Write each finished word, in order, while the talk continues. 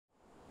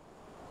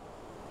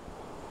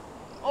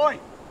Oi!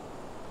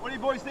 What do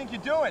you boys think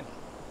you're doing?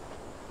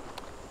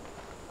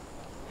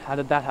 How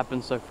did that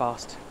happen so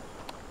fast?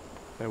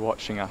 They're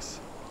watching us.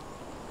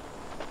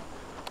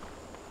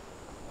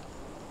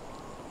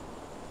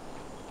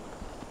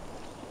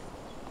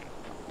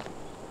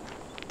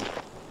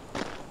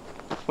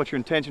 What's your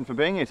intention for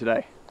being here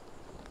today?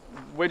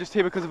 We're just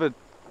here because of a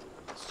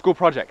school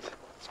project.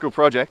 School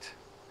project?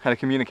 Had a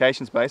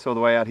communications base all the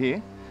way out here.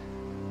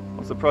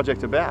 What's the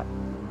project about?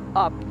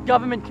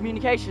 Government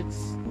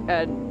communications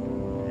and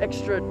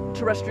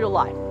extraterrestrial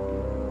life.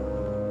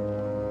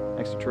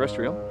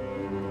 Extraterrestrial?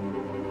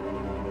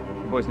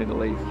 You boys need to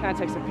leave. Can I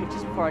take some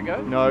pictures before I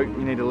go? No, you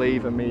need to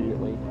leave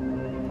immediately.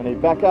 I need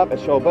backup at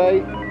Shoal Bay.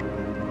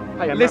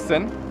 Hey,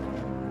 listen.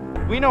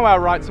 We know our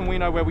rights and we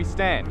know where we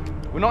stand.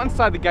 We're not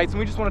inside the gates and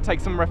we just want to take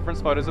some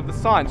reference photos of the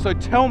sign. So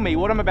tell me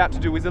what I'm about to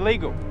do is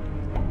illegal.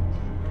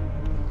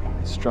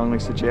 I strongly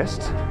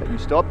suggest that you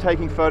stop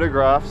taking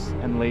photographs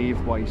and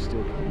leave while you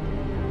stood.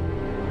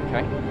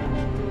 Okay?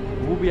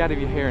 We'll be out of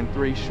your hair in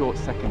 3 short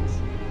seconds.